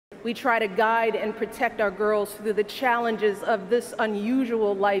we try to guide and protect our girls through the challenges of this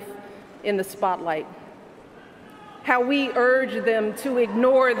unusual life in the spotlight. How we urge them to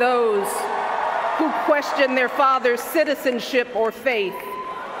ignore those who question their father's citizenship or faith.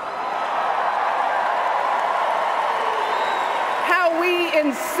 How we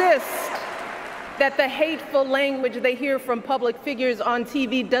insist that the hateful language they hear from public figures on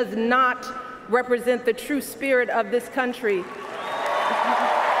TV does not represent the true spirit of this country.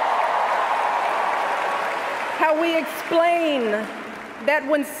 How we explain that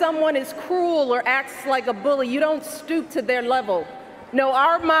when someone is cruel or acts like a bully, you don't stoop to their level. No,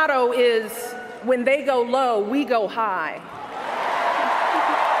 our motto is, when they go low, we go high.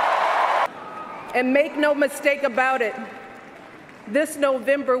 And make no mistake about it, this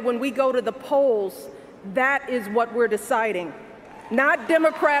November when we go to the polls, that is what we're deciding. Not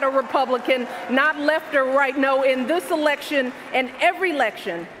Democrat or Republican, not left or right. No, in this election and every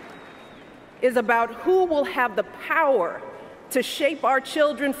election is about who will have the power to shape our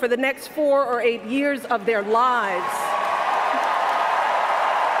children for the next 4 or 8 years of their lives.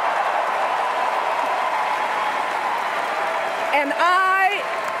 And I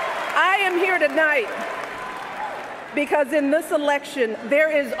am here tonight because in this election,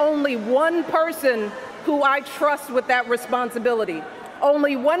 there is only one person who I trust with that responsibility.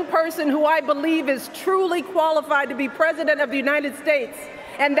 Only one person who I believe is truly qualified to be President of the United States,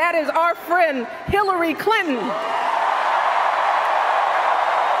 and that is our friend Hillary Clinton.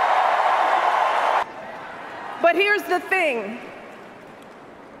 But here's the thing.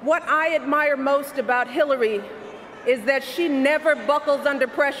 What I admire most about Hillary is that she never buckles under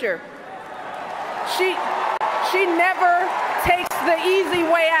pressure. She never takes the easy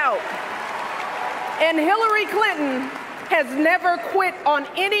way out. And Hillary Clinton has never quit on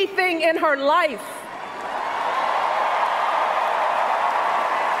anything in her life.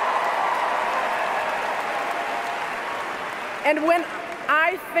 And when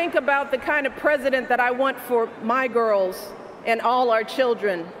I think about the kind of president that I want for my girls and all our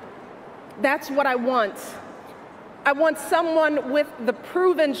children, that's what I want. I want someone with the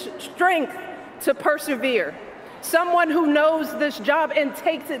proven strength to persevere, someone who knows this job and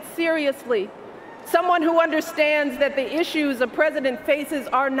takes it seriously, someone who understands that the issues a president faces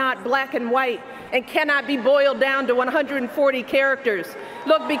are not black and white and cannot be boiled down to 140 characters.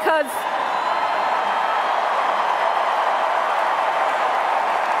 Look, because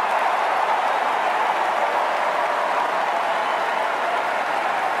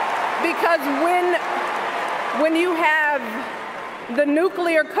when you have the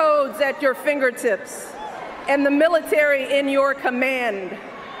nuclear codes at your fingertips and the military in your command,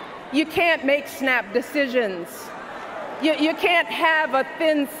 you can't make snap decisions. You can't have a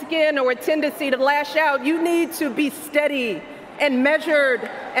thin skin or a tendency to lash out. You need to be steady and measured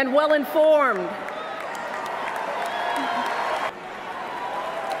and well-informed.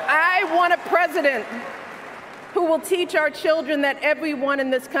 I want a president who will teach our children that everyone in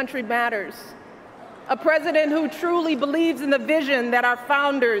this country matters. A president who truly believes in the vision that our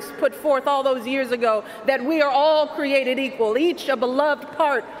founders put forth all those years ago, that we are all created equal, each a beloved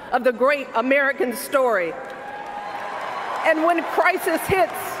part of the great American story. And when crisis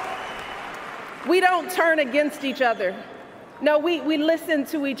hits, we don't turn against each other. No, we listen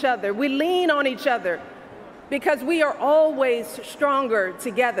to each other. We lean on each other because we are always stronger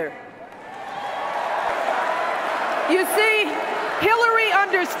together. You see, Hillary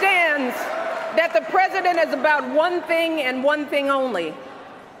understands that the president is about one thing and one thing only.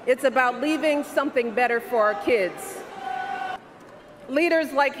 It's about leaving something better for our kids.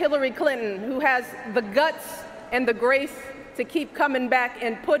 Leaders like Hillary Clinton, who has the guts and the grace to keep coming back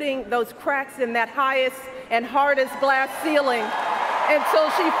and putting those cracks in that highest and hardest glass ceiling until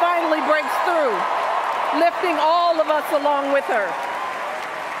she finally breaks through, lifting all of us along with her.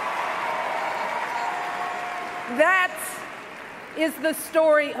 That is the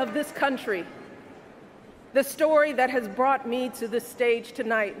story of this country. The story that has brought me to this stage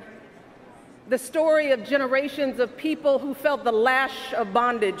tonight. The story of generations of people who felt the lash of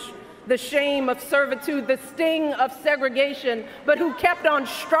bondage, the shame of servitude, the sting of segregation, but who kept on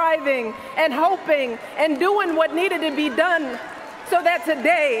striving and hoping and doing what needed to be done so that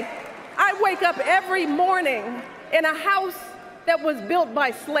today I wake up every morning in a house that was built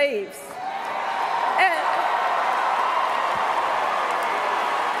by slaves.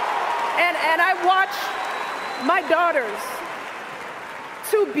 And I watch my daughters,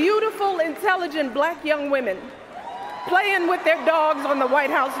 two beautiful, intelligent black young women, playing with their dogs on the White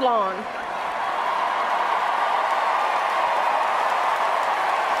House lawn.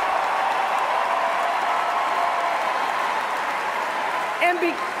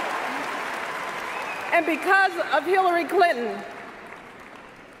 And because of Hillary Clinton,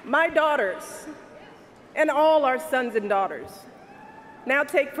 my daughters and all our sons and daughters now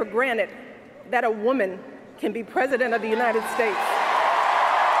take for granted that a woman can be president of the United States.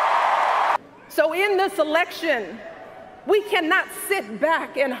 So in this election, we cannot sit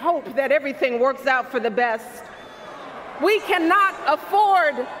back and hope that everything works out for the best. We cannot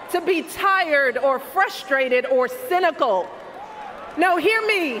afford to be tired or frustrated or cynical. No, hear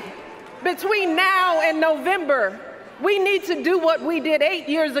me. Between now and November, we need to do what we did 8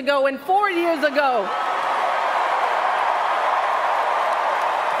 years ago and 4 years ago.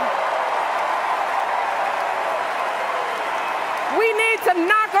 We need to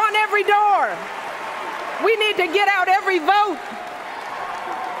knock on every door. We need to get out every vote.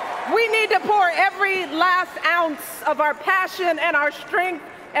 We need to pour every last ounce of our passion and our strength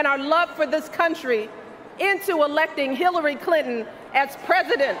and our love for this country into electing Hillary Clinton as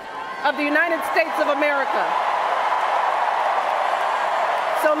President of the United States of America.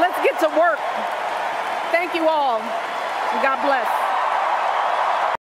 So let's get to work. Thank you all, and God bless.